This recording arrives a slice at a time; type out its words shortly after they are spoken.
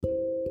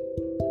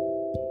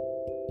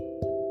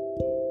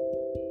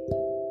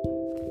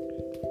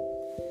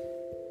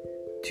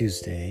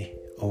Tuesday,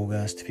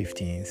 August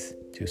 15th,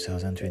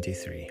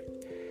 2023.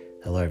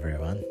 Hello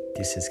everyone,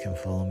 this is Can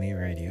Follow Me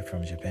Radio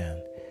from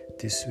Japan.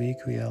 This week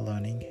we are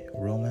learning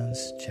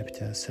Romans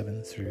chapter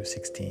 7 through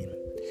 16.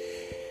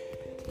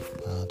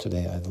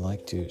 Today I'd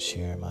like to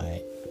share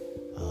my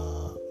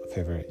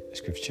favorite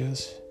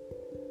scriptures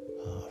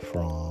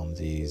from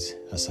these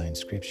assigned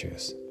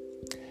scriptures.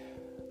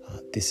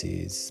 This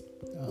is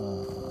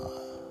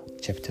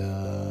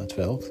chapter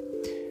 12,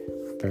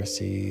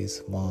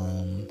 verses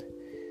 1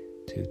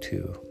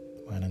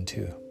 and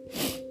 2.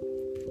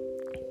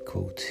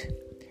 Quote,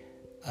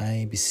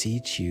 I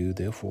beseech you,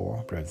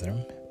 therefore,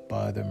 brethren,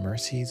 by the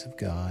mercies of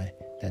God,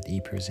 that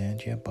ye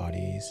present your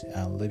bodies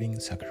a living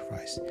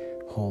sacrifice,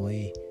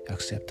 holy,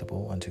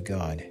 acceptable unto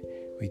God,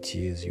 which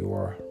is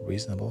your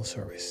reasonable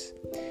service.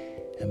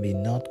 And be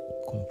not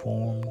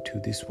conformed to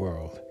this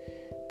world,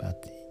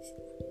 but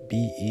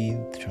be ye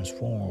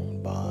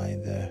transformed by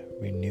the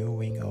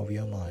renewing of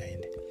your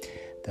mind,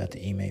 that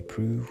ye may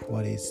prove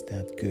what is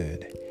that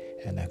good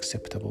and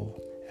acceptable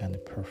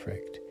and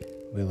perfect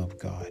will of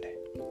God.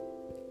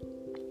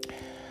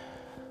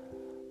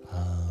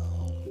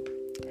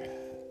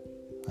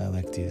 I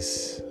like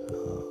this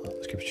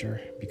scripture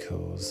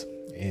because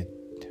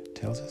it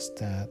tells us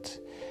that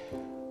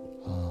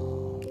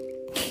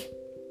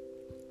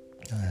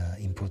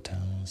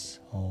importance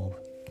of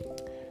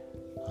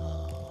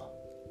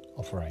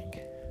offering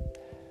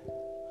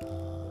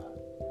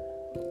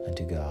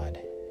unto God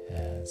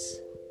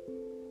as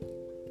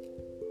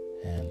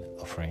an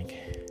offering,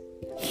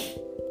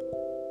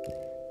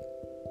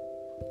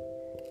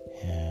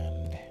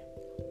 and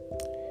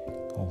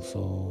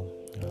also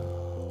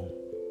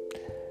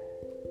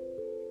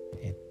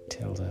it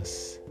tells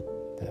us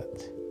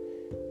that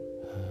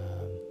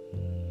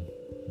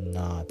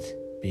not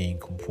being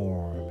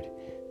conformed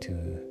to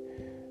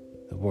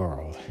the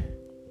world,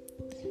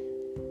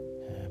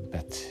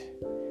 but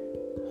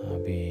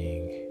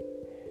being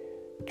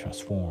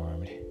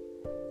transformed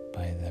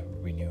by the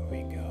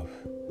renewing of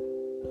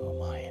our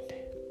mind,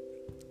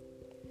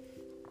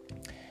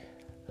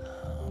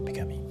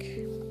 becoming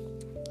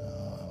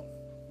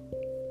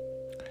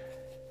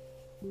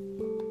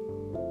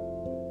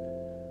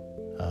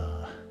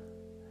a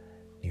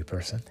new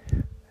person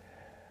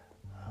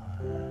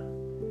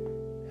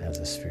as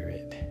a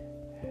spirit.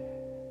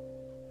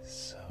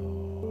 So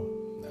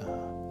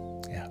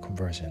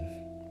conversion,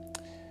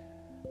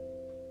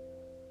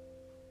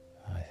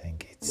 I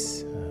think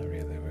it's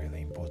really,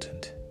 really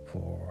important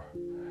for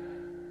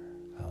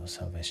our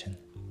salvation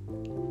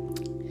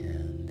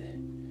and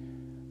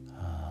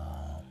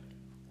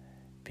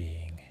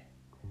being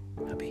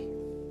happy.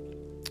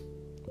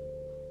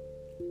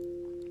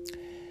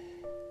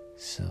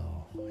 So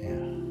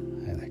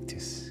I like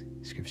this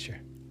scripture.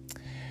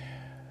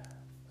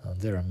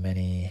 There are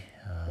many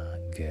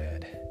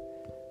good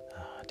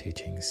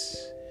teachings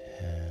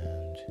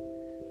and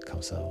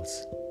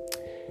counsels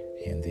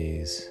in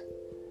this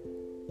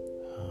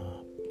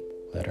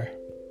letter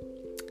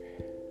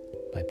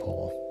by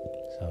Paul.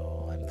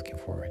 So I'm looking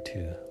forward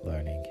to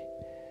learning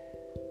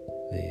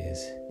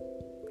these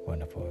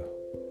wonderful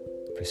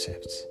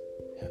precepts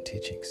and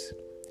teachings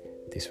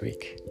this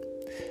week.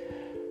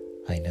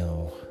 I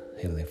know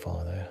Heavenly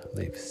Father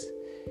lives.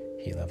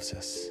 He loves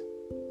us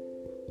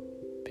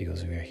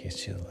because we are His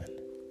children.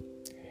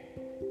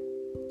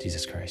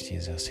 Jesus Christ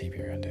is our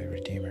Savior and our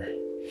Redeemer.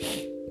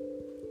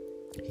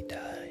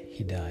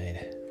 He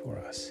died for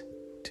us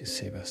to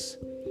save us.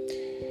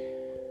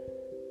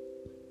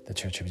 The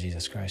Church of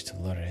Jesus Christ,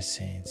 the Latter-day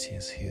Saints,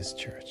 is His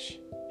church,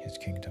 His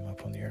kingdom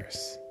upon the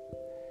earth.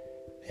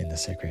 In the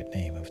sacred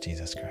name of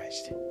Jesus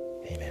Christ,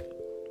 Amen.